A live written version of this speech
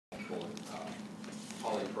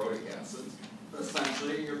polyprotic acids.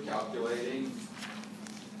 Essentially, you're calculating.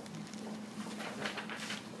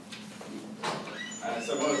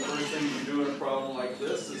 So one of the first things you do in a problem like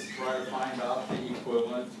this is try to find out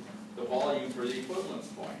the volume for the equivalence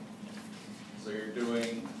point. So you're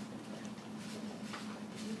doing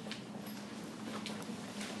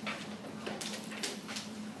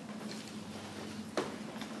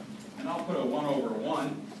and I'll put a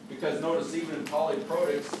 1/1 because notice even in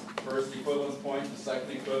polyprotics, first equivalence point, the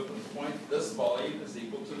second equivalence point, this volume is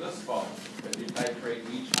equal to this volume. If you titrate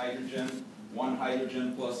each hydrogen, one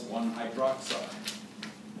hydrogen plus one hydroxide,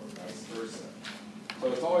 or vice versa.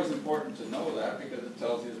 So it's always important to know that because it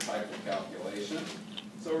tells you the type of calculation.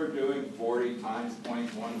 So we're doing 40 times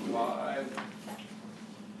 0.15.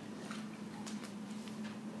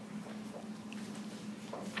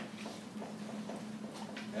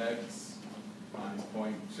 X times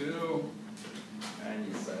 0.2, and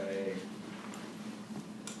you say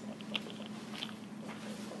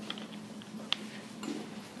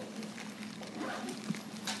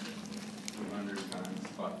 200 times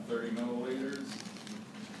about 30 milliliters.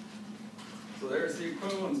 So there's the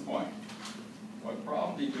equivalence point. What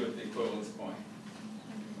problem do you do at the equivalence point?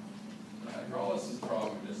 The hydrolysis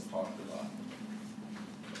problem we just talked about.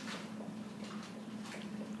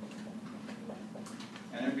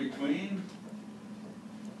 And in between,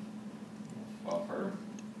 buffer.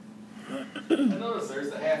 And notice there's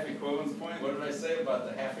the half equivalence point. What did I say about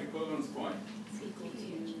the half equivalence point? It's equal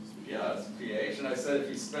to. Yeah, it's pH. And I said if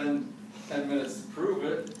you spend 10 minutes to prove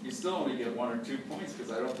it, you still only get 1 or 2 points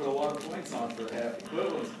because I don't put a lot of points on for the half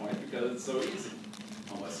equivalence point because it's so easy.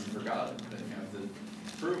 Unless you forgot it, then you have to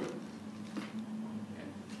prove it. Okay.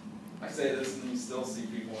 I say this and you still see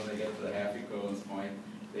people when they get to the half equivalence point,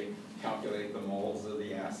 they calculate the moles of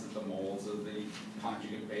the acid, the moles of the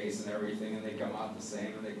conjugate base and everything, and they come out the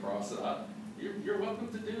same and they cross it up. You're welcome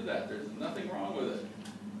to do that. There's nothing wrong with it.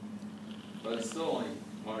 But it's still only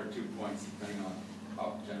 1 or 2 points depending on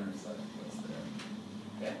how generous that puts there.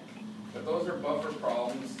 Okay? But those are buffer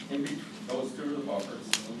problems. In between, those two are the buffer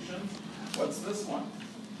solutions. What's this one?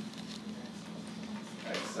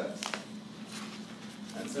 Excess.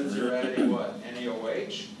 And since you're adding what?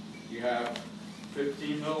 NaOH, you have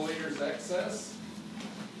 15 milliliters excess.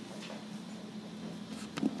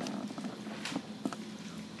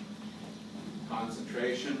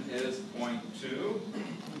 Concentration is 0.2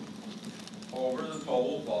 over the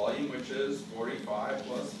total volume, which is 45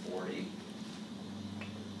 plus 40.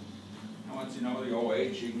 And once you know the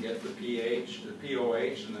OH, you can get the pH, the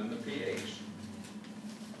POH, and then the pH.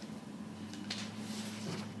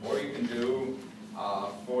 Or you can do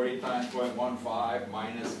 40 times 0.15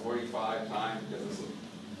 minus 45 times, because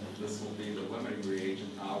this will be the limiting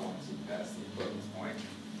reagent now once you pass the equivalence point.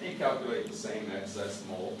 And you calculate the same excess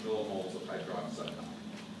millimoles of hydroxide.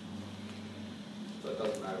 So it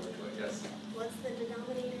doesn't matter which way. Yes? What's the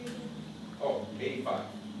denominator again? Oh, 85.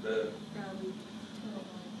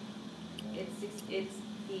 It's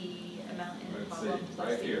the amount in the Let's column see, plus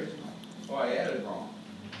right the here. original. Oh, I added wrong.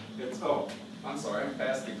 I'm sorry, I'm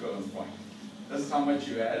past the equivalence point. This is how much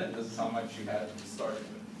you added, this is how much you had to start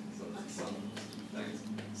with. So it's some things.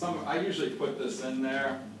 I usually put this in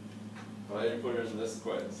there, but I didn't put it in this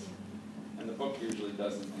quiz. And the book usually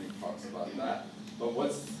doesn't when it talks about that. But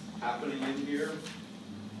what's happening in here?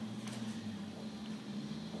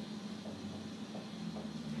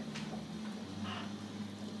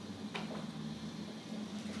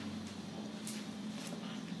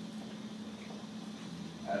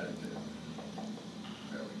 Additive.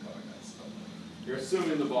 There we go, I got stuff. You're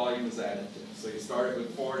assuming the volume is additive. So you started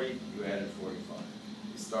with 40, you added 45.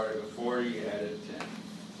 You started with 40, you added 10.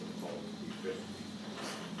 So the total would be 50.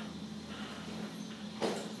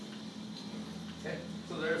 Okay,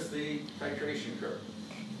 so there's the titration curve.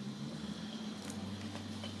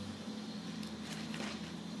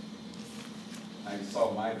 Now you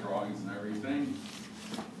saw my drawings and everything.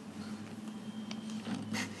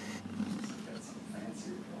 Got some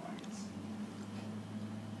fancier drawings.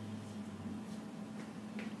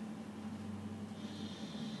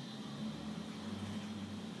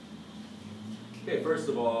 Okay, first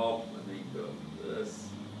of all, let me go to this.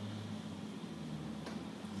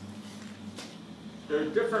 There are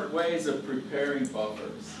different ways of preparing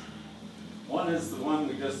buffers. One is the one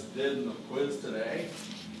we just did in the quiz today.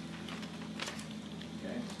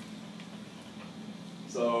 Okay.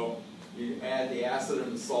 So you add the acid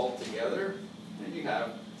and the salt together, and you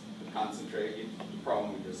have the concentrate, the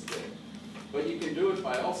problem we just did. But you can do it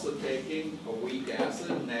by also taking a weak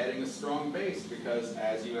acid and adding a strong base, because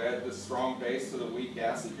as you add the strong base to the weak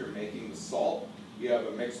acid, you're making the salt. You have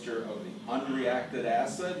a mixture of the unreacted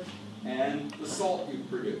acid and the salt you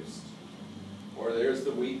produced. Or there's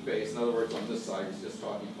the weak base. In other words, on this side, he's just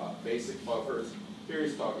talking about basic buffers. Here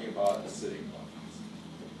he's talking about acidic buffers.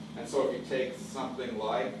 And so if you take something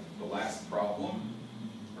like the last problem,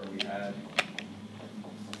 where we had,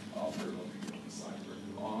 I'll turn over here to the side where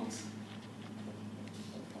it belongs.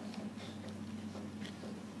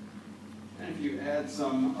 And if you add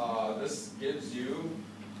some, this gives you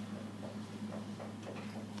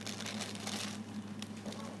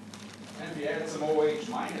and if you add some OH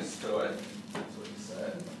minus to it, that's what he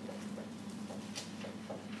said,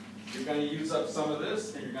 you're going to use up some of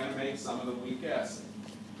this and you're going to make some of the weak acid.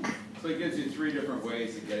 So it gives you three different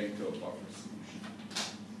ways of getting to a buffer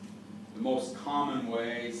solution. The most common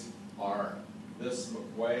ways are this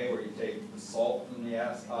way, where you take the salt in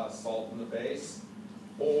the base,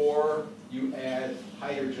 or you add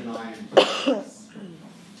hydrogen ion to the base,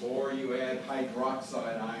 or you add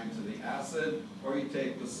hydroxide ion to the acid, or you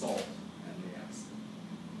take the salt and the acid.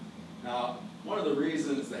 Now, one of the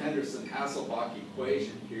reasons the Henderson-Hasselbalch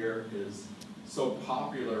equation here is so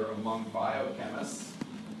popular among biochemists,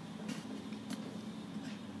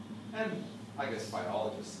 and I guess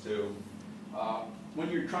biologists too, when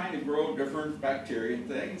you're trying to grow different bacteria and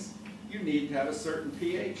things, you need to have a certain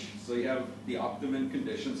pH. So you have the optimum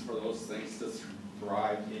conditions for those things to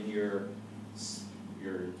thrive in your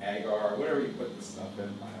agar, whatever you put the stuff in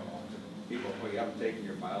biology. People, well, you haven't taken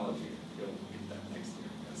your biology, you'll get that next year,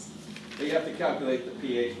 I guess. So you have to calculate the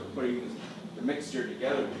pH for putting the mixture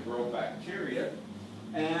together to grow bacteria.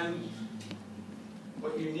 And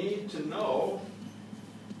what you need to know,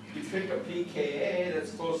 you pick a pKa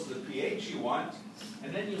that's close to the pH you want,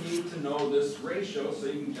 and then you need to know this ratio so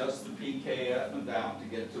you can adjust the pK up and down to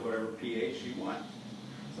get to whatever pH you want.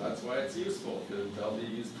 So that's why it's useful, because it tells you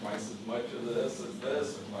to use twice as much of this as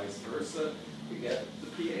this, or vice versa, to get the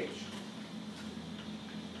pH.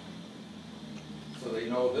 So they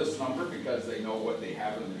know this number because they know what they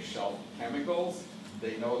have in their shelf chemicals.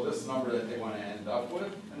 They know this number that they want to end up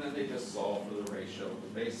with, and then they just solve for the ratio of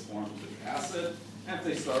the base form to the acid. And if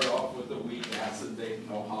they start off with the weak acid, they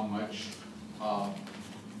know how much,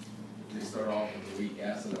 if they start off with the weak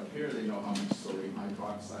acid up here, they know how much sodium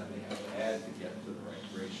hydroxide they have to add to get to the right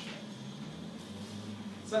ratio.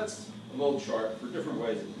 So that's a little chart for different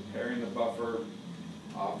ways of preparing the buffer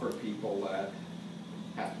for people that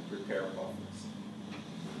have to prepare buffers.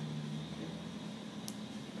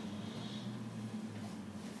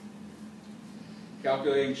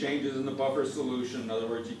 Calculating changes in the buffer solution. In other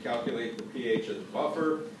words, you calculate the pH of the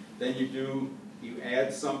buffer, then you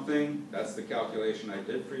add something. That's the calculation I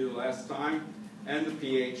did for you the last time. And the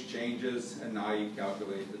pH changes, and now you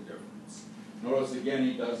calculate the difference. Notice again,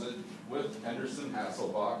 he does it with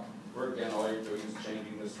Henderson-Hasselbalch, where again, all you're doing is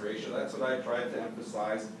changing this ratio. That's what I tried to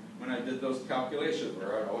emphasize when I did those calculations,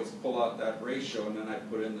 where I'd always pull out that ratio and then I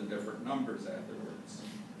put in the different numbers afterwards.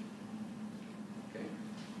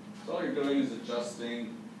 So all you're doing is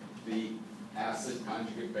adjusting the acid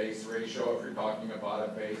conjugate base ratio. If you're talking about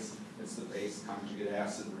a base, it's the base conjugate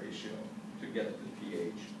acid ratio to get the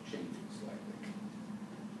pH changing slightly.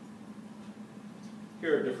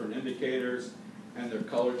 Here are different indicators and their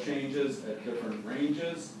color changes at different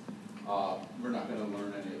ranges. We're not going to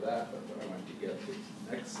learn any of that, but what I want to get to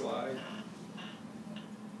the next slide.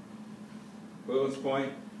 Equivalence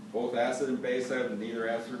point. Both acid and base have neither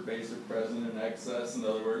acid or base are present in excess. In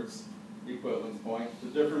other words, the equivalence point. The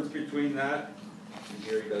difference between that, and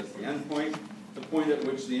here he does the end point, the point at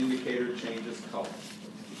which the indicator changes color.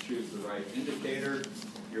 If you choose the right indicator,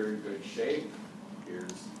 you're in good shape.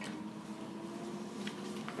 Here's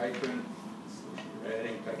titrant, you're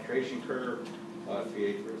adding titration curve,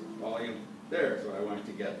 pH versus volume. There's what I wanted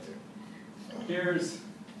to get to. Here's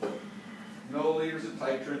milliliters of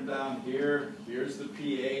titrant down here. Here's the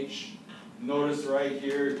pH. Notice right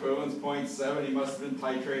here, equivalence 0.7, he must have been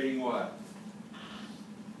titrating what?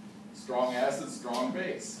 Strong acid, strong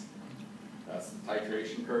base. That's the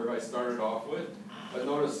titration curve I started off with. But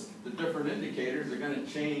notice the different indicators are going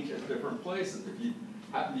to change at different places. If you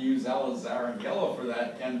happen to use alizarin yellow for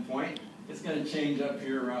that endpoint, it's going to change up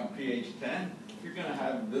here around pH 10. You're going to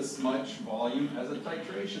have this much volume as a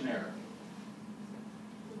titration error.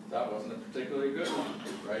 That wasn't a particularly good one.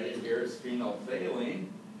 Right in here is phenolphthalein.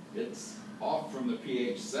 It's off from the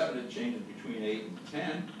pH 7, it changes between 8 and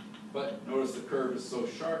 10. But notice the curve is so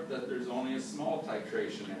sharp that there's only a small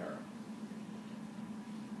titration error.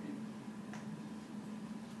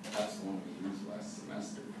 That's the one we used last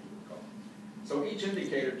semester, if you recall. So each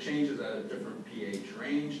indicator changes at a different pH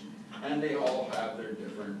range, and they all have their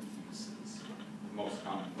different uses. The most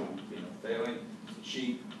common one, phenolphthalein, is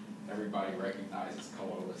cheap. Everybody recognizes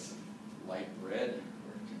colorless and light red,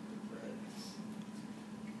 or tinted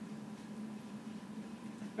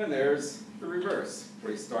And there's the reverse.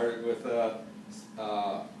 We started with what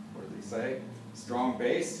did he say? Strong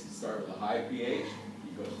base, you start with a high pH,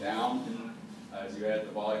 you go down, and as you add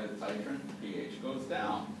the volume of the titrant, the pH goes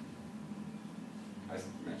down. I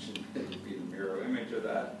mentioned it would be the mirror image of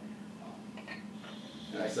that.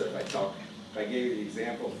 And I said if I gave you the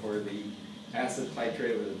example for the acid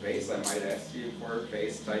titrated with a base, I might ask you for a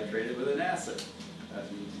base titrated with an acid.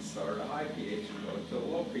 That means you start at a high pH and go to a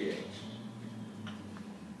low pH.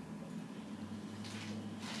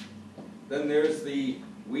 Then there's the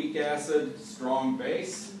weak acid, strong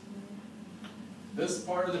base. This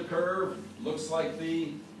part of the curve looks like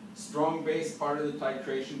the strong base part of the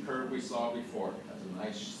titration curve we saw before. It has a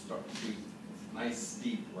nice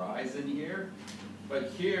steep rise in here.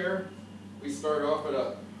 But here, we start off at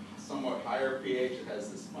a somewhat higher pH. It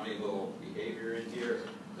has this funny little behavior in here.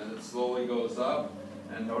 Then it slowly goes up.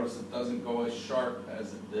 And notice it doesn't go as sharp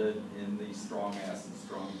as it did in the strong acid,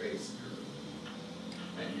 strong base curve.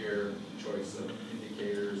 And your choice of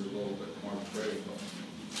indicator is a little bit more critical.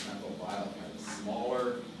 Methyl violet had a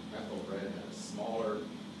smaller, methyl red had a smaller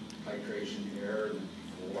titration error than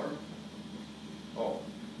before. Oh,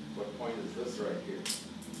 what point is this right here?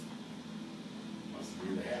 Must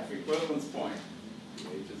be the half equivalence point.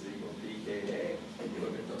 pH is equal to pKa. If you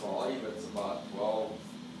look at the volume, it's about 12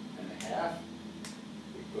 and a half.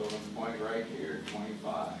 The equivalence point right here,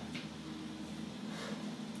 25.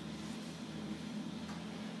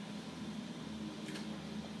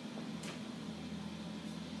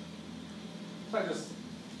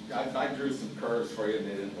 So I drew some curves for you, and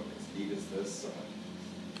they didn't look as neat as this, so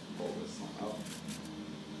I pulled this one up.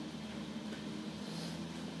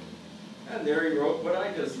 And there he wrote what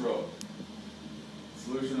I just wrote.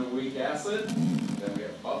 Solution of weak acid, then we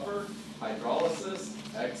have buffer, hydrolysis,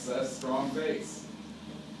 excess strong base.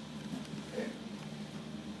 Okay.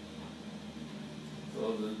 So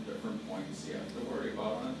those are the different points you have to worry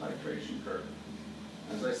about on a titration curve.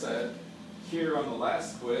 As I said, here on the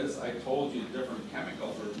last quiz, I told you different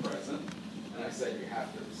chemicals were present, and I said you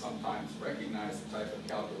have to sometimes recognize the type of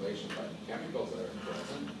calculation by the chemicals that are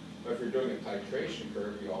present, but if you're doing a titration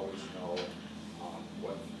curve, you always know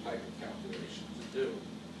what type of calculation to do,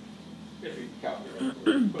 if you calculate what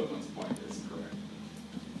the equivalence point is.